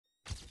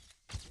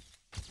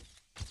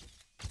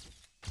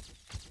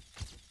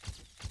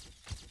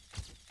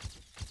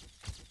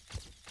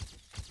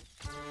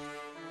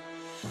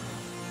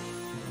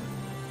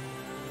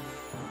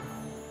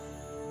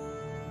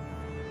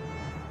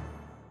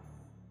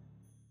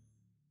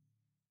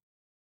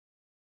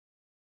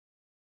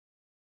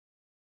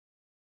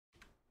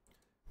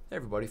Hey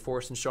everybody,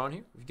 Forrest and Sean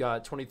here. We've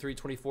got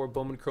 23-24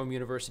 Bowman Chrome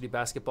University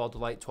Basketball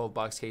Delight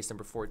 12-box case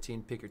number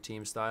 14. Pick your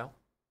team style.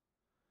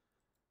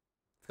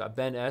 We've got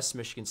Ben S.,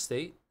 Michigan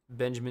State.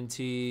 Benjamin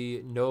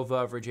T.,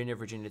 Nova, Virginia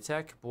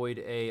Tech.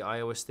 Boyd A.,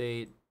 Iowa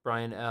State.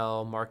 Brian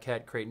L.,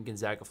 Marquette, Creighton,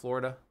 Gonzaga,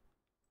 Florida.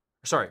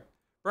 Sorry,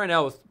 Brian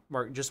L. with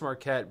just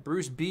Marquette.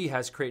 Bruce B.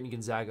 has Creighton,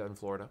 Gonzaga, in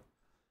Florida.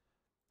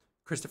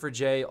 Christopher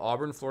J.,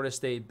 Auburn, Florida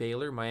State,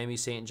 Baylor, Miami,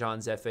 St.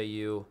 John's,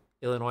 FAU,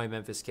 Illinois,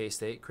 Memphis,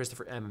 K-State.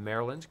 Christopher M.,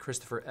 Maryland.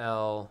 Christopher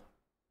L.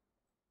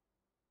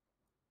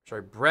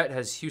 Brett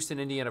has Houston,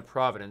 Indiana,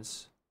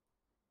 Providence.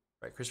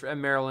 Right, Christopher M.,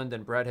 Maryland,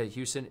 then Brett had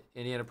Houston,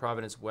 Indiana,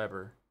 Providence,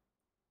 Weber.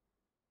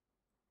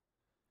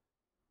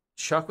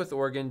 Chuck with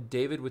Oregon,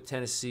 David with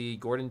Tennessee,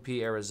 Gordon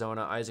P.,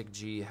 Arizona, Isaac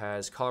G.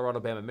 has Colorado,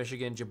 Bama,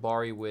 Michigan,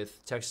 Jabari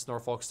with Texas,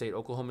 Norfolk State,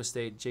 Oklahoma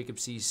State, Jacob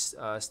C.,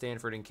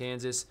 Stanford and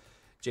Kansas,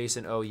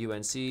 Jason O.,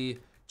 UNC,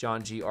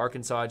 John G.,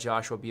 Arkansas,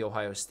 Joshua B.,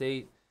 Ohio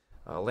State,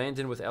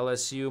 Landon with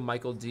LSU,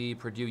 Michael D.,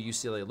 Purdue,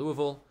 UCLA,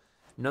 Louisville,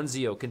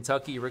 Nunzio,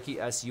 Kentucky, Ricky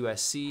S.,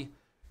 USC,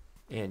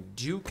 and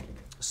Duke,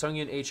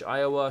 Sungyeon H.,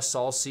 Iowa,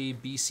 Saul C.,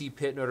 BC,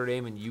 Pitt, Notre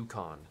Dame, and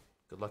UConn.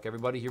 Good luck,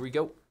 everybody. Here we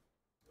go.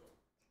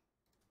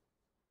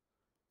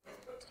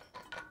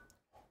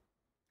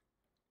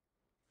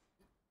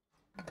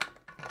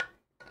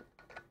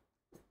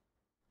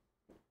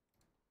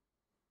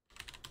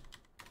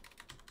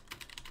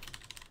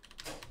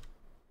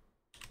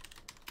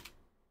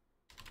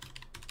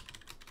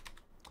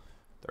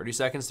 $30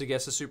 seconds to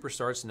guess the super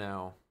starts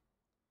now.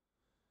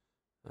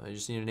 You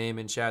just need a name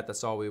in chat.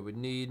 That's all we would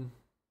need.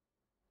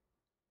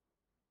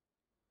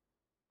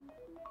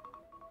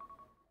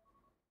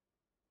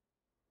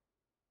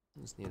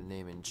 Just need a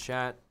name in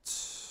chat.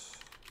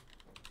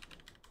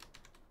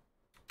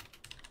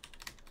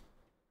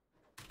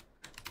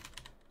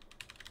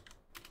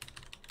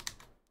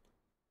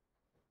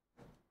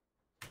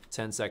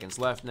 $10 seconds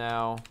left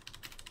now.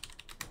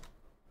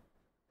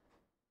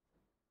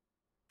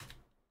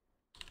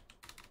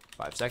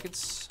 5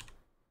 seconds.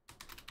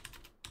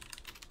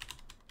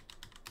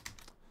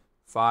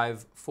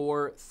 5,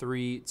 4,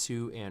 3,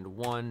 2, and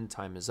 1.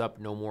 Time is up.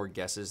 No more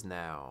guesses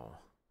now.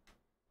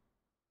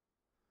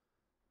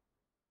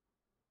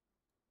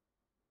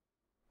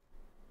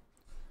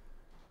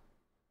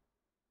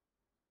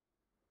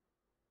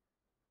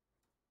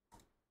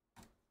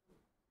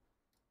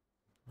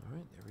 All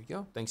right, there we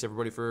go. Thanks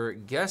everybody for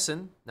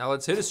guessing. Now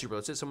let's hit a super.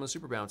 Let's hit some of the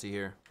super bounty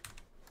here.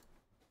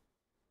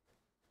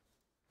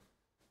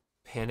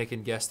 Panic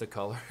and guess the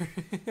color.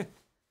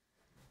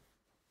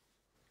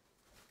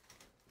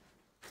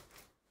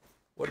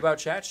 What about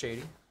chat,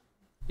 Shady?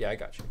 Yeah, I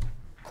got you.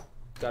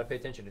 Gotta pay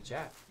attention to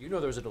chat. You know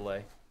there's a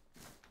delay.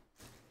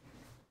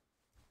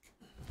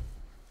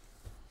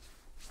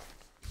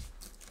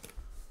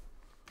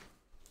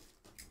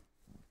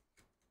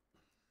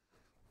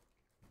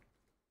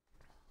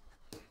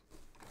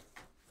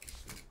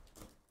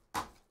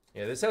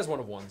 Yeah, this has one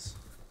of ones.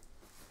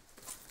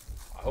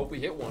 I hope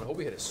we hit one. I hope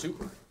we hit a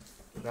super.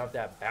 We have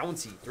that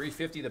bounty.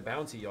 350 the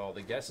bounty, y'all.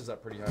 The guess is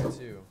up pretty high,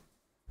 too.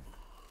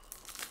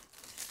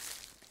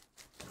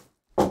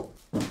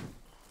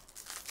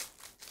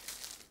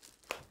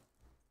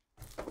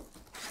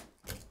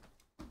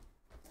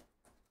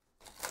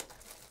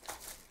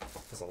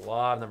 There's a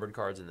lot of numbered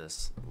cards in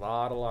this. A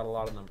lot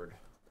of numbered.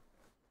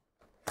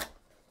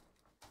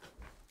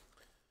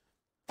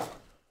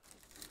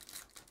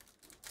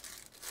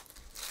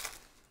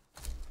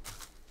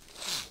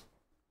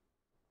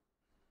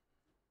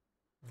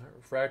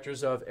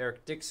 Refractors of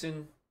Eric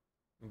Dixon,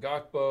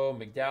 Ngakbo,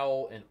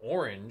 McDowell, and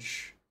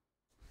Orange.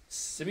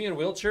 Simeon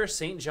Wilcher,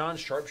 St. John's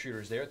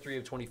Sharpshooters there, 3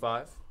 of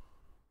 25.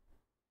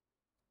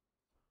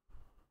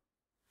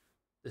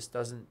 This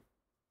doesn't,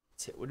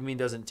 what do you mean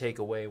doesn't take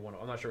away one?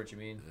 I'm not sure what you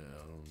mean. Yeah,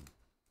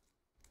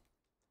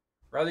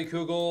 Riley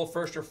Kugel,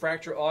 first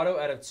refractor auto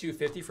out of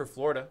 250 for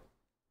Florida.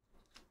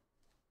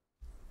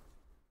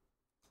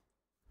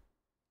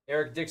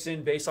 Eric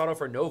Dixon, base auto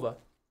for Nova.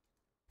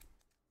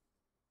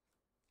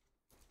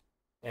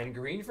 And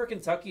green for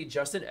Kentucky,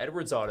 Justin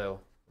Edwards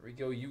auto. There we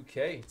go,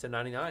 UK to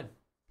 99.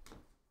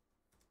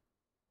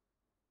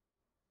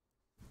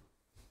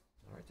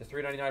 All right, the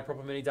 399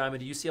 Purple Mini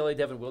Diamond, UCLA,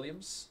 Devin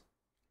Williams.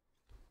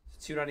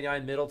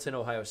 299 Middleton,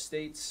 Ohio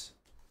State.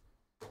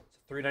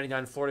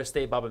 399 Florida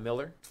State, Baba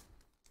Miller.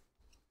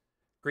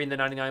 Green the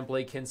 99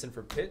 Blake Hinson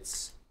for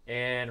Pitts.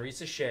 And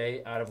Risa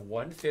Shea out of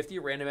 150,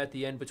 random at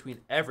the end between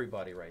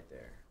everybody right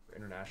there for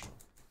international.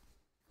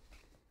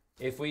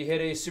 If we hit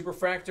a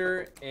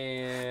superfractor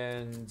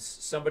and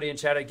somebody in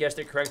chat had guessed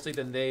it correctly,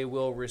 then they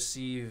will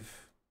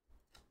receive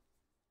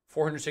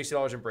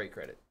 $460 in break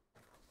credit.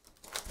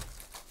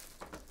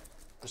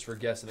 Just for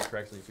guessing it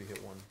correctly if you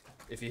hit one.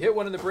 If you hit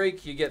one in the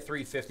break, you get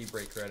 $350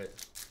 break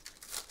credit.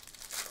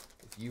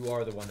 If you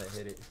are the one that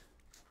hit it.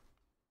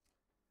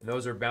 And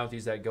those are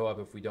bounties that go up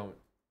if we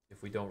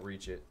don't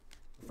reach it.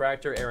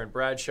 Refractor, Aaron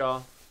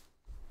Bradshaw.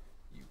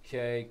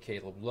 UK,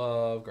 Caleb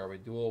Love,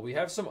 Garway Duel. We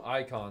have some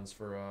icons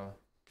for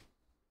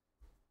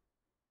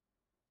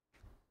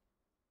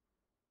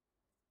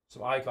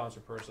some icons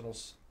for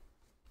personals.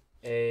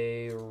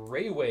 A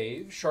Ray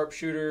Wave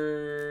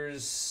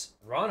Sharpshooters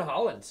Ron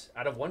Holland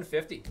out of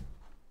 150.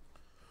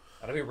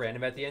 That'll be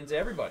random at the end to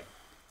everybody.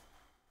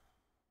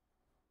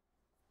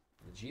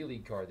 The G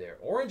League card there.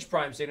 Orange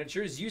Prime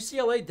Signatures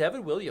UCLA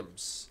Devin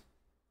Williams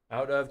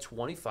out of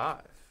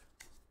 25.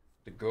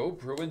 The Go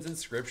Bruins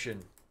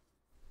inscription.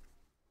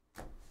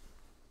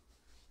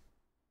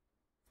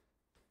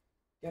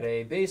 Got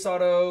a base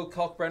auto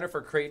Kalkbrenner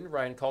for Creighton,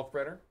 Ryan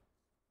Kalkbrenner.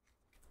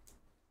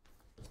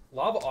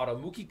 Lava auto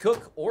Mookie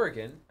Cook,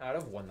 Oregon, out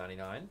of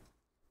 199.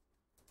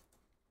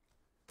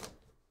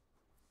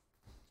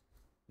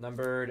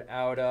 Numbered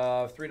out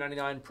of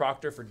 399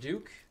 Proctor for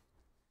Duke.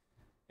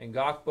 And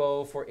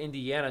Ngakbo for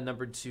Indiana,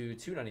 numbered to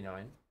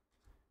 299.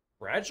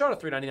 Bradshaw to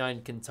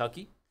 399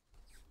 Kentucky.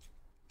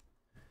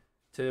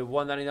 To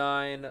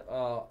 199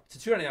 to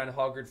 299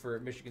 Hoggard for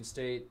Michigan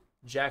State.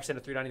 Jackson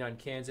to 399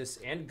 Kansas.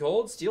 And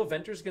gold Steel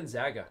Venters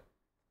Gonzaga.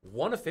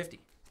 1 of 50.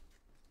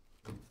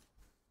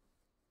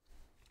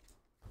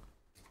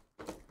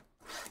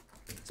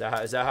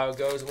 Is that how it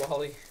goes,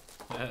 Wally?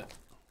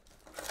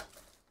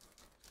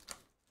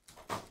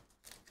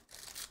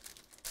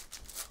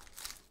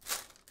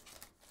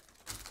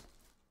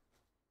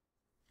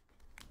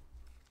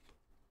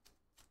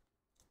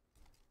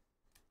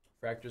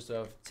 Fractors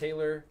of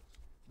Taylor,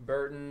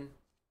 Burton,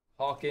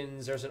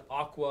 Hawkins. There's an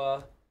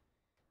Aqua.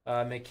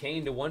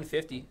 McCain to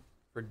 150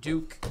 for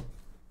Duke.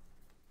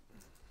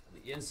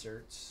 The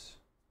inserts.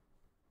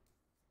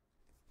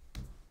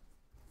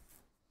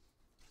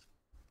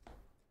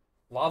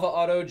 Lava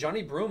Auto,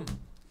 Johnny Broom.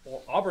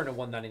 Or Auburn to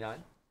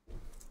 199.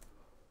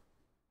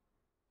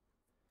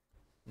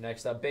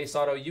 Next up, base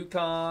auto,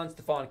 UConn,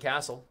 Stephon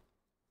Castle.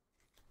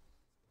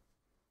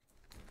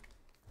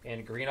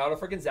 And green auto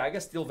for Gonzaga,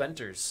 Steel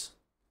Venters.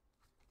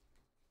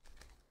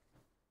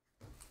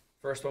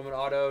 First Bowman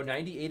auto,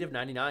 98 of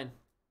 99.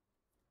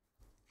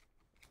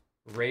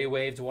 Ray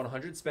Wave to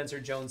 100,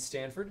 Spencer Jones,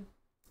 Stanford.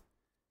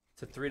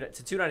 To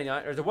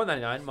 299, or to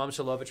 199,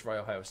 Momcilovic for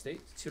Ohio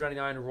State.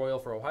 299, Royal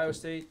for Ohio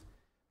State.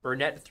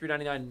 Burnett to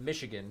 399,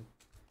 Michigan.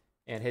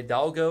 And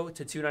Hidalgo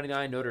to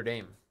 299, Notre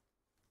Dame.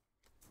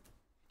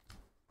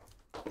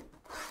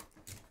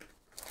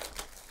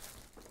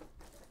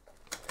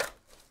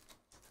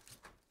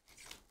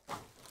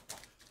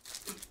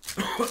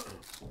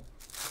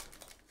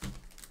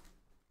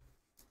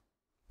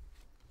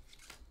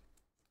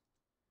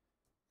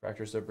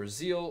 Fractors of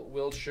Brazil,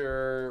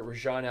 Wilshire,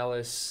 Rajon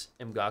Ellis,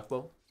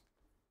 Ngakbo.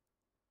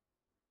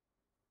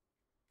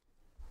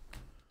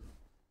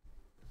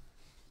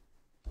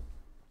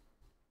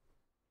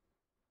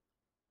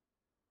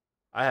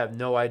 I have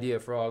no idea,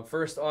 Frog.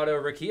 First auto,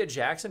 Rakia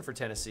Jackson for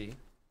Tennessee.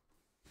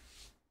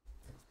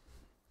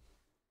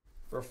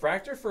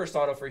 Refractor, first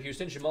auto for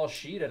Houston, Jamal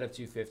Sheed out of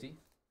 250.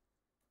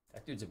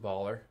 That dude's a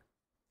baller.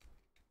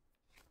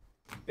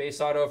 Base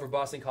auto for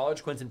Boston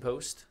College, Quentin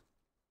Post.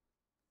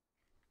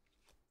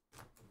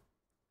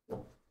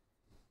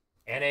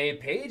 And a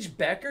Paige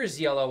Becker's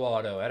yellow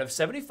auto out of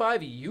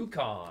 75,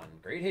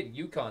 UConn. Great hit,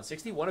 UConn.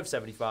 61 of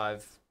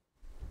 75.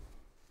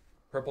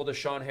 Purple to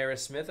Sean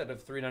Harris Smith out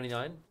of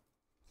 399.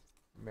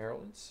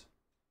 Maryland's.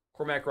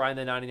 Cormac Ryan,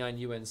 the 99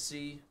 UNC.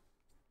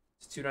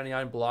 It's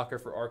 299 blocker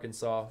for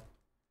Arkansas.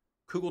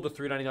 Kugel to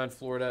 399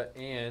 Florida.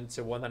 And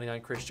to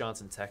 199 Chris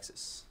Johnson,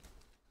 Texas.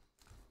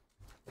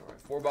 All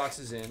right, 4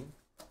 boxes in.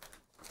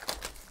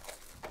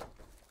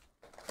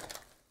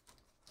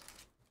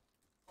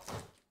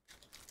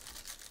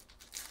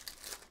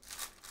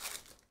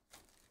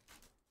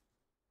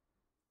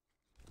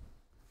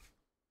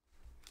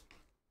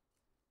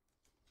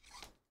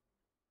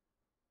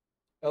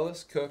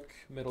 Ellis, Cook,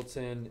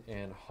 Middleton,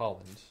 and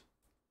Holland.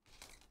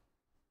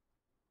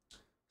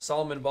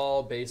 Solomon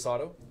Ball, base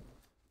auto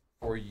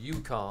for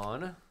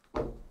UConn.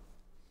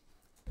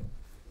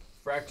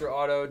 Fractor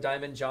auto,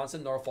 Diamond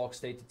Johnson, Norfolk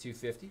State to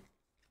 250.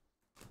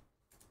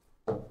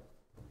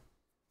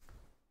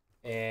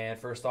 And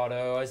first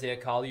auto, Isaiah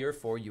Collier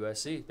for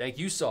USC. Thank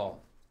you,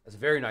 Saul. That's a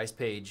very nice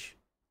page.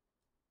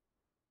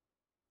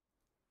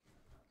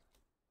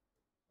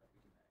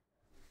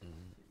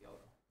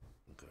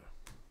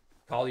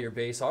 Collier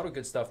base auto,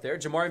 good stuff there.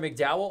 Jamari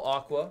McDowell,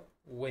 Aqua,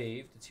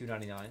 Wave to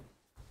 299.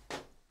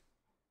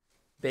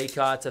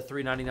 Baycott to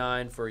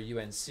 399 for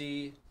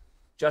UNC.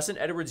 Justin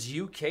Edwards,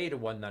 UK to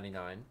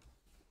 199.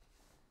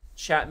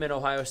 Chapman,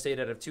 Ohio State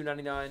out of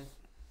 299.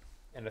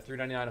 And a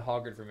 399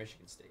 Hoggard for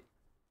Michigan State.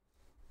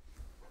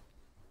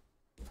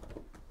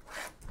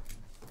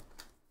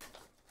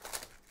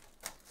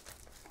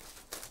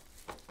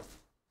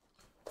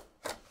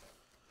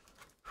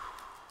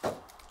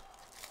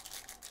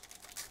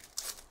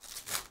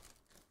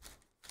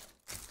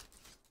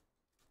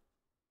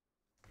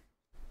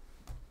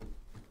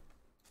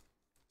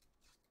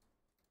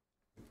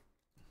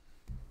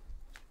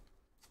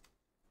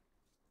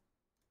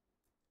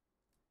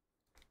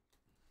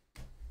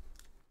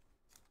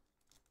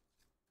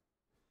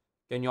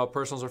 Again, y'all,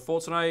 personals are full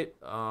tonight.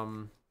 If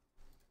you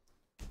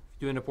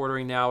do end up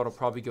ordering now, it'll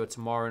probably go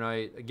tomorrow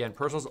night. Again,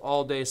 personals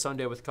all day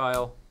Sunday with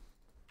Kyle.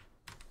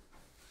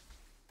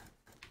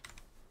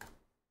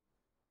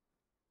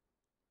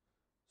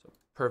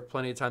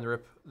 Plenty of time to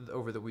rip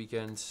over the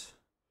weekend.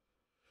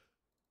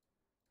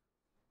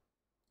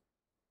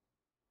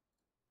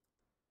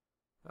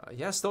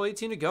 Yeah, still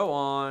 18 to go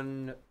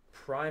on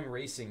Prime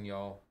Racing,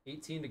 y'all.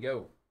 18 to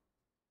go.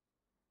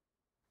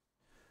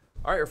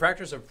 All right,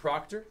 refractors of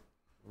Proctor,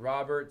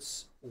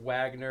 Roberts,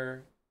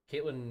 Wagner,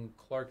 Caitlin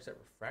Clark. Is that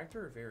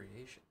refractor or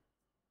variation?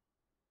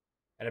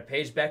 And a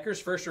Paige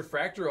Becker's first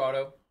refractor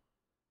auto.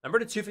 Number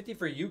to 250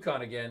 for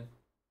UConn again.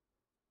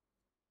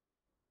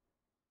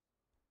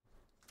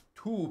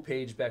 2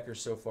 Paige Beckers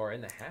so far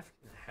in half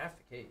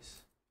the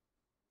case.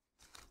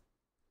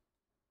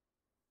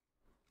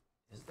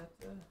 Is that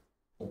the...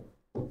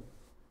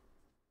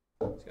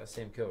 It's got the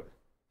same code.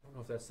 I don't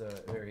know if that's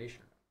a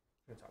variation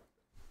or not.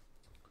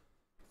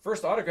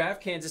 First autograph,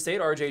 Kansas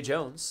State, RJ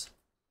Jones.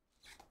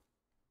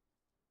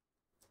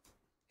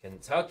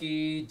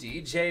 Kentucky,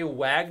 DJ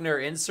Wagner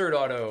insert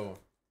auto.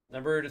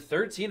 Number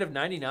 13 of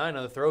 99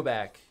 on the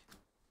throwback.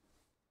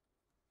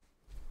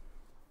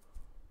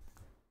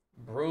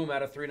 Broom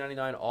out of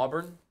 399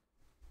 Auburn.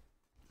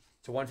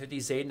 To 150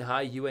 Zayden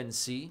High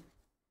UNC.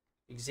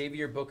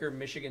 Xavier Booker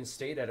Michigan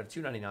State out of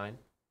 299.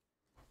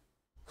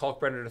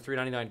 Kalkbrenner to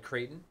 399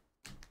 Creighton.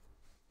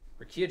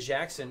 Rakia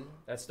Jackson,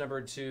 that's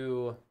numbered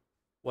to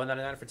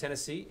 199 for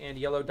Tennessee. And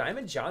Yellow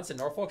Diamond Johnson,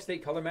 Norfolk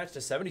State color match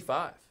to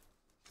 75.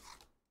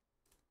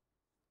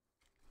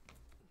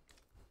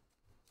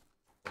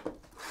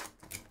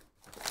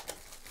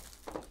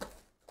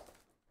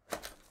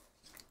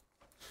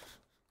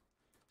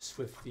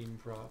 Swift theme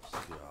props.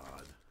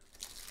 God.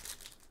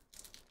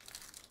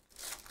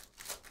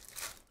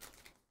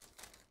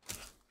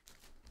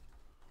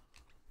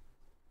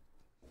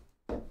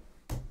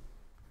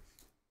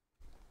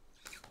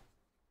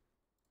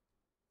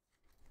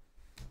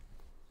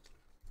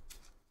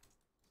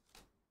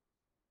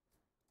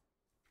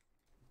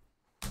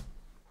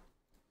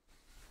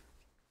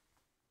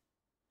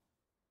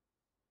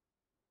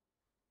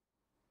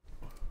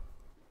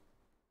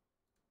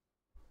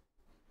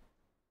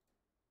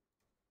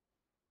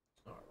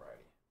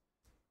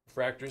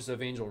 Refractors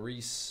of Angel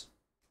Reese,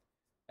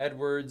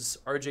 Edwards,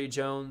 RJ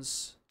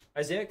Jones,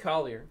 Isaiah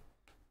Collier.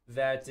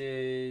 That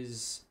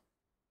is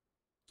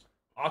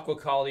Aqua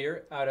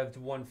Collier out of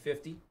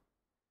 150.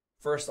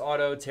 First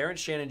auto, Terrence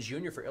Shannon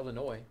Jr. for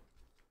Illinois.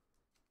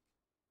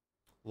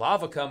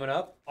 Lava coming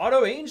up.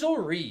 Auto Angel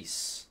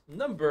Reese,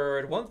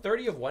 numbered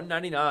 130 of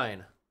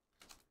 199.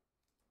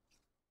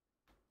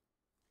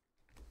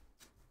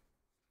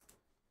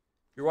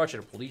 You're watching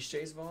a police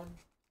chase, Vaughn?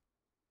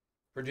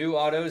 Purdue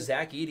auto,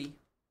 Zach Edey.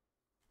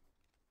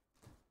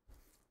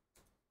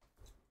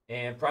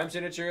 And prime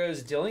signature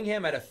is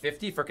Dillingham at a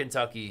 50 for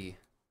Kentucky.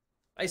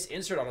 Nice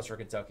insert on us for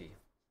Kentucky.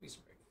 These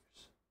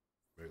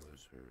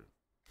Regulars here.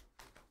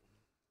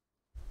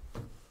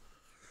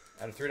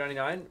 Out of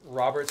 399,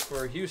 Roberts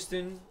for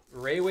Houston.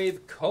 Raywave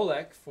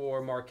Kolek for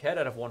Marquette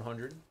out of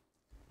 100.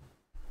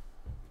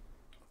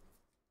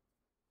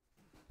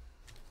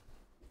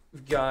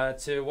 We've got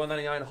to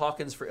 199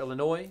 Hawkins for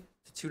Illinois.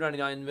 To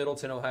 299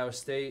 Middleton, Ohio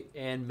State.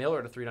 And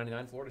Miller to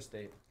 399 Florida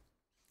State.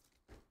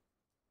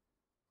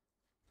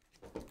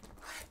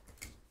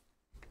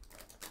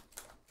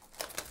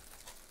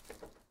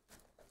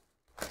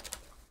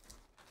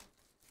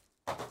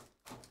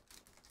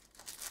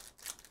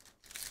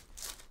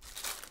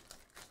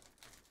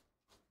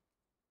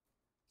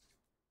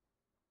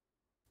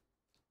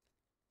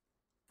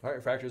 All right,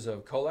 refractors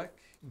of Kolek,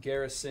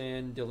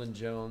 Garrison, Dylan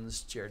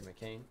Jones, Jared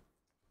McCain.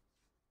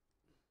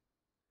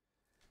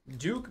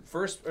 Duke,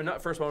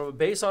 not first one, but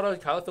base auto,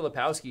 Kyle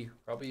Filipowski.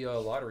 Probably a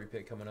lottery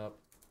pick coming up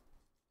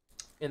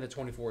in the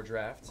 24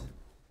 draft.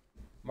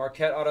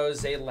 Marquette auto,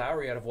 Zay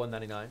Lowry out of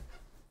 199.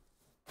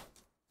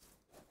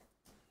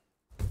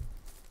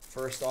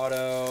 First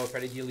auto,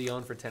 Freddie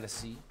DeLeon for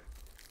Tennessee.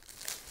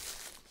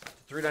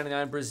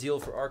 399 Brazil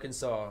for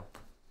Arkansas.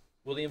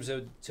 Williams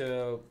to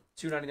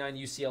 299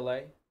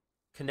 UCLA.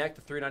 Connect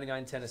to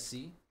 399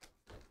 Tennessee.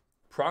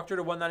 Proctor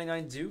to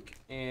 199 Duke.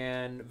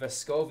 And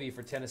Vescovi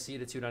for Tennessee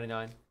to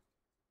 299.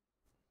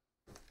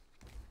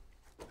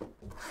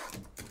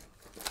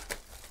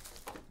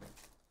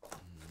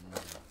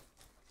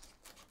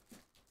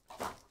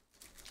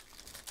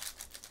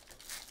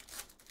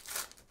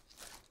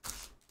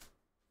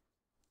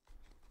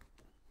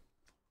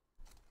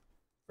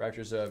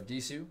 Fractures of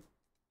Disu,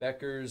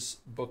 Beckers,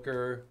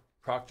 Booker,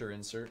 Proctor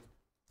insert.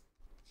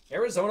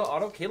 Arizona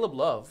auto, Caleb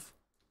Love.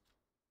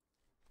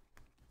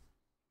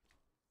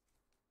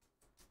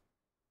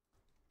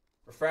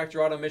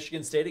 Refractor auto,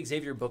 Michigan State,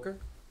 Xavier Booker.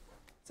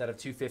 It's out of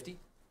 250.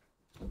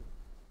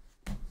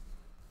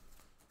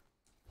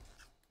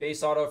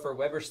 Base auto for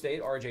Weber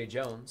State, RJ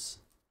Jones.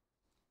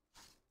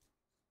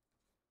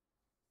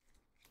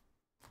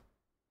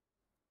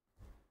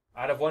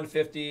 Out of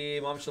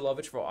 150,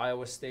 Momchilovich for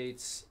Iowa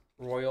State.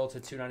 Royal to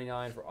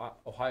 299 for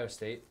Ohio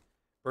State.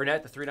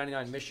 Burnett to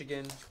 399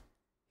 Michigan.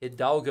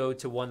 Hidalgo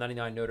to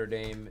 199 Notre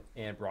Dame.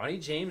 And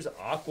Bronny James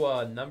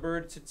Aqua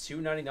numbered to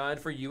 299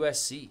 for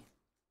USC.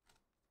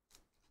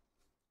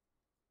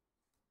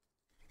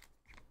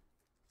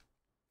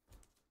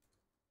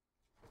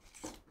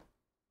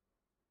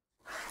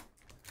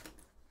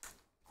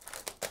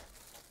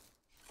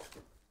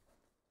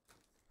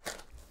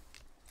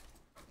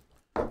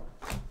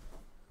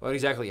 What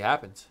exactly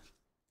happened?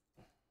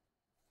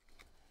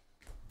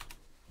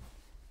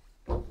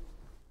 All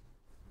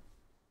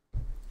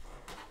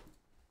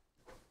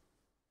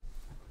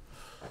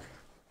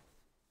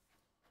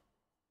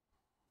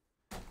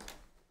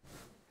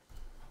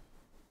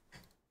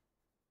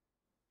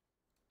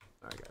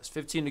right, guys.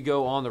 15 to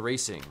go on the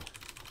racing.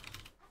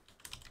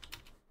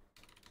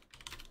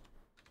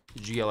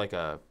 Did you get like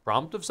a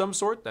prompt of some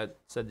sort that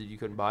said that you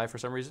couldn't buy for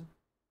some reason?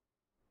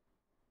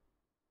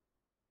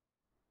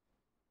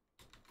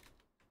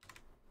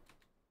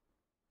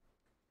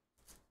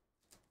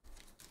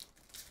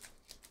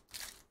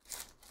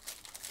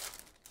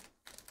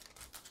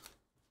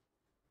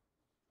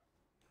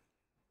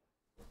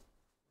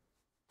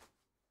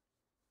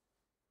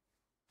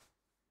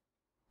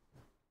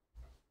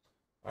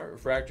 All right,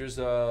 refractors,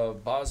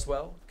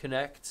 Boswell,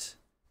 Connect,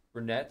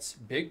 Burnett,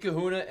 Big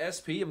Kahuna,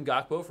 SP,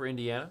 Mgakpo for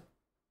Indiana.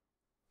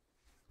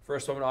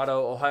 First one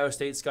auto, Ohio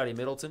State, Scotty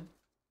Middleton.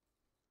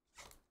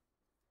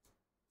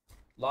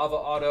 Lava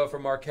auto for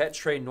Marquette,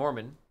 Trey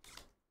Norman.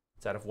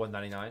 It's out of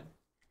 199.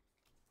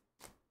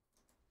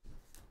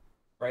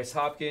 Bryce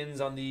Hopkins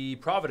on the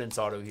Providence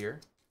auto here.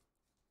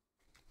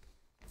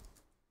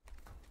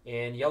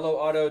 And yellow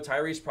auto,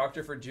 Tyrese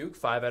Proctor for Duke,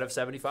 5 out of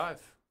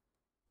 75.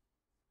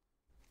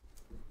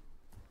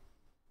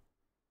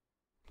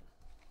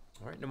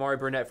 All right, Namari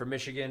Burnett for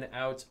Michigan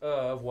out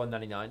of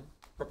 199.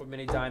 Purple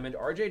Mini Diamond,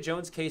 RJ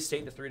Jones,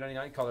 K-State to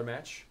 399, color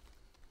match.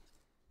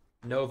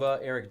 Nova,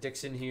 Eric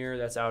Dixon here,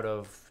 that's out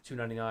of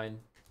 299.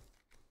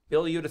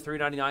 Bill U to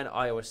 399,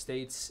 Iowa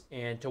State.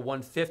 And to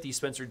 150,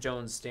 Spencer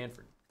Jones,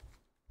 Stanford.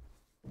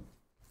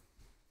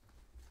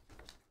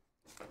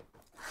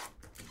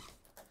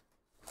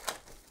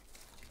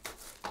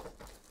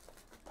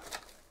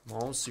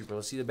 Oh, super.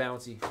 Let's see the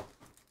bounty.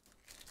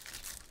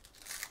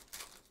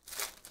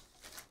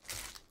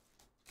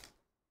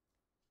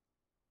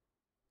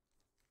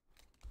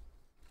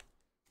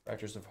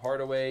 Factors of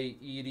Hardaway,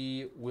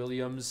 Edie,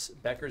 Williams,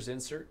 Becker's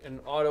insert, and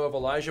auto of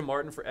Elijah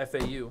Martin for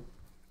FAU.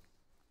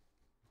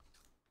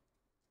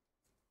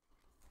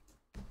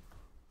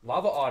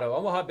 Lava auto,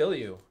 Omaha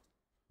Billiu.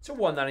 It's a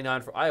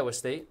 199 for Iowa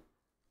State.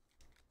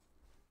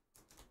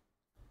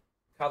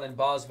 Colin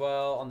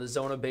Boswell on the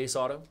Zona base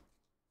auto.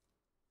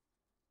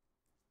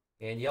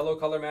 And yellow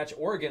color match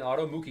Oregon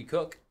auto, Mookie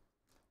Cook.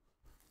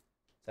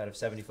 It's out of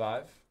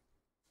 75.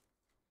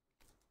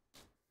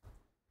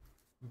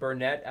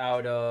 Burnett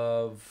out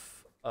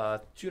of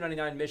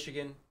 299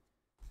 Michigan.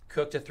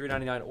 Cook to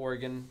 399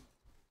 Oregon.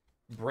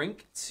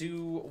 Brink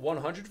to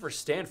 100 for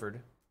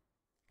Stanford.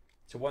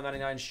 To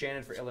 199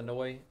 Shannon for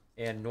Illinois.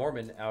 And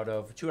Norman out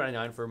of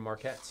 299 for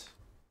Marquette.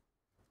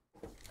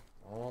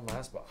 All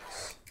last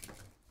box.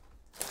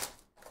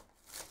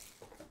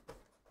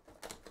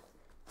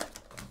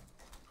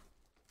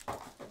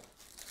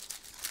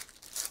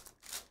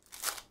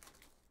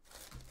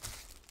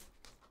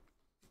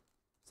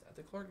 Is that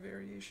the Clark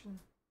variation?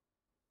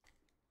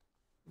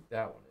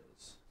 That one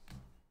is.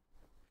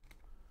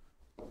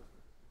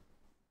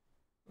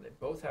 They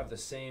both have the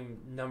same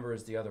number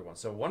as the other one.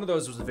 So one of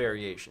those was a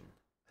variation.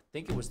 I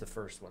think it was the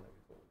first one that we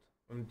pulled.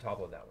 I'm top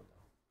of that one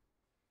though.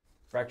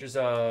 Fractures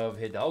of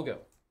Hidalgo.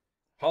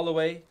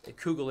 Holloway, a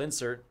Kugel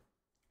insert.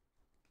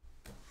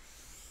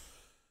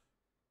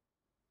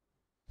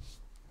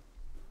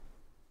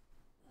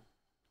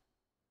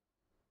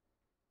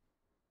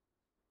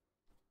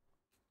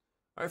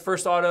 All right,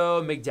 first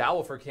auto,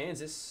 McDowell for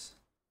Kansas.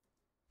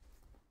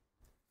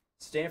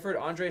 Stanford,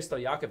 Andrei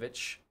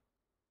Stojakovic.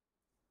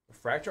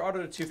 Fracture auto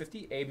to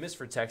 250, Abe Miss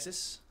for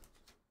Texas.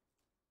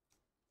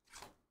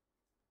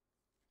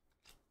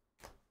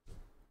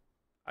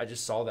 I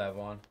just saw that,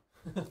 Vaughn.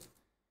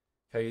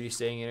 Coyote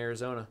staying in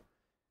Arizona.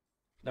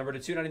 Number to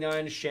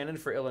 299, Shannon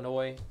for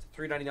Illinois.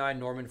 399,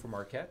 Norman for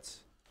Marquette.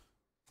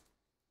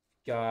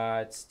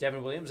 Got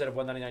Devin Williams out of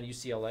 199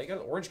 UCLA. Got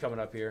orange coming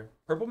up here.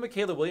 Purple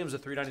Michaela Williams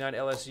at 399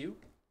 LSU.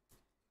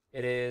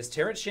 It is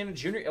Terrence Shannon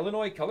Jr.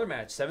 Illinois color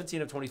match,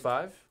 17 of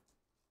 25.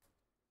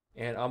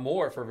 And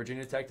Amore for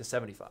Virginia Tech to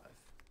 75. All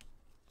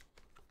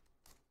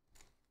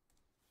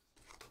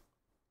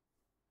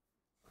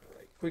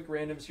right, quick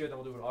randoms here, then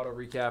we'll do an auto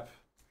recap.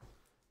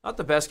 Not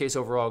the best case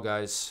overall,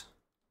 guys.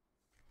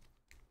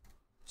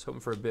 Just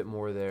hoping for a bit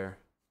more there.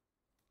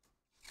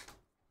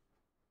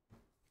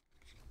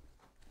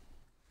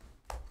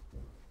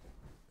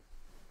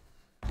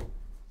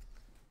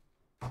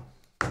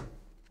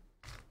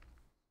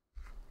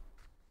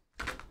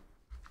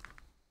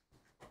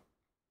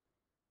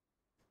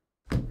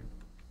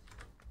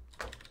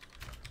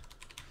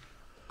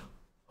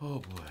 Oh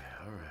boy,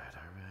 all right,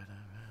 all right, all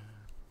right.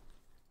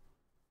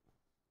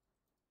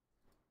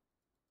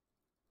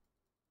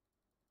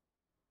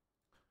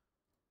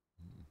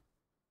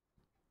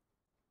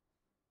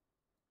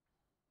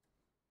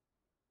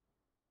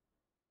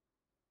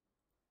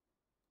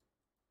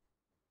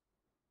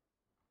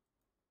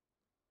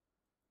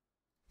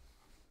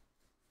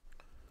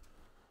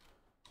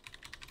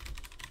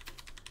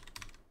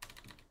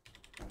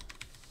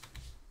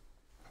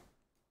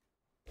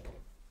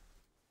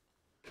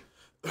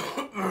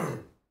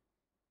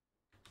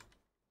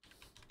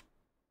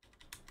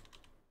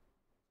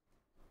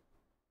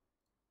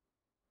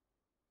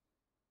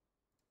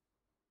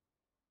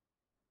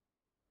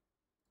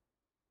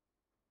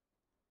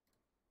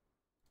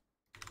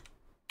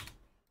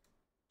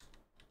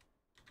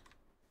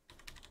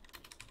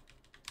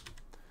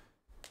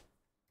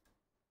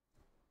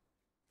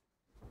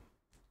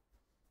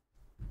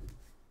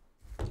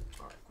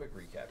 quick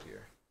recap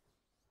here.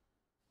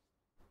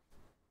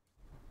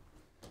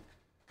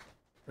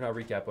 Not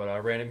recap, but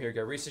random here.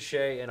 Got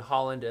Ricochet and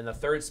Holland, and the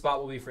third spot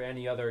will be for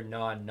any other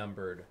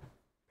non-numbered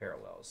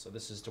parallels. So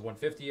this is to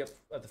 150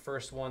 at the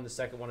first one. The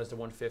second one is to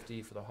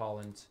 150 for the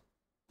Holland.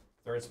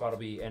 Third spot will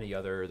be any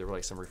other. There were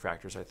like some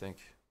refractors, I think.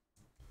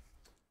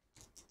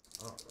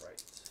 All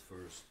right.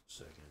 First,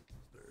 second,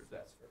 third.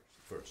 That's first.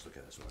 First, okay,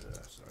 that's what I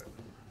asked. All right.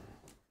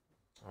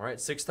 All right,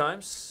 6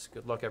 times.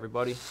 Good luck,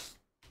 everybody.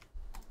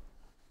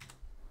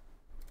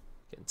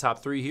 Getting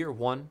top 3 here.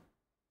 1,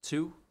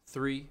 2,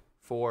 3,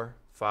 4,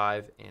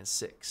 5, and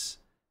 6.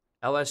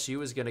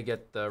 LSU is going to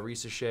get the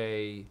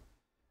Ricochet.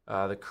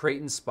 The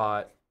Creighton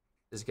spot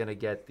is going to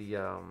get the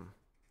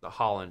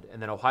Holland.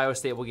 And then Ohio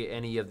State will get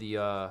any of the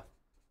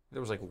there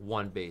was like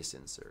one base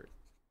insert.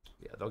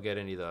 Yeah, they'll get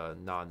any of the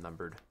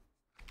non-numbered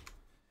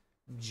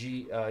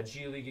G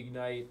League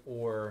Ignite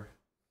or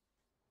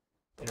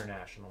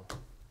International.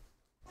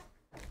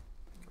 All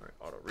right,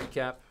 auto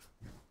recap.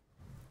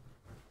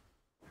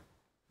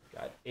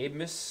 Got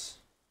Abmas,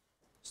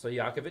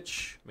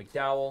 Stojakovic,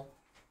 McDowell,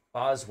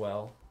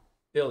 Boswell,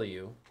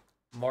 Billiou,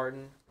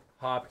 Martin,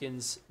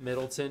 Hopkins,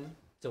 Middleton,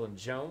 Dylan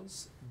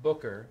Jones,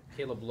 Booker,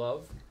 Caleb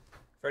Love,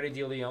 Freddie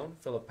DeLeon,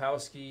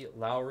 Filipowski,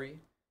 Lowry,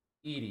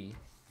 Edey,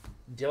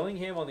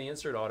 Dillingham on the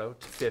insert auto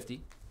to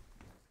 50.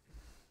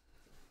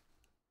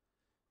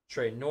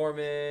 Trey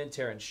Norman,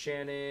 Terrence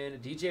Shannon,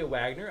 DJ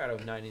Wagner out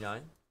of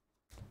 99.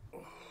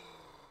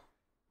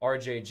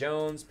 RJ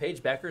Jones,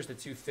 Paige Beckers to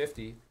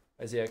 250.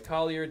 Isaiah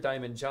Collier,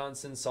 Diamond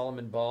Johnson,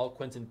 Solomon Ball,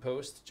 Quentin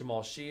Post,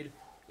 Jamal Sheed,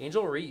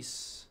 Angel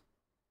Reese,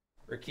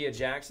 Rakia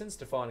Jackson,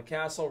 Stephon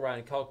Castle,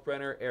 Ryan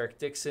Kalkbrenner, Eric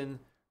Dixon,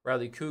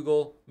 Riley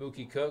Kugel,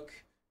 Mookie Cook,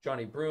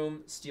 Johnny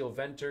Broom, Steele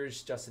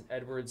Venters, Justin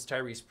Edwards,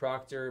 Tyrese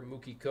Proctor,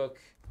 Mookie Cook,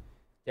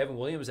 Devin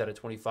Williams at a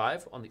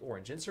 25 on the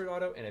orange insert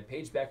auto, and a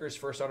Paige Becker's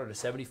first auto to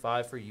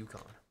 75 for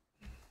UConn.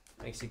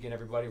 Thanks again,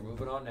 everybody.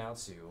 Moving on now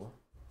to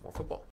more football.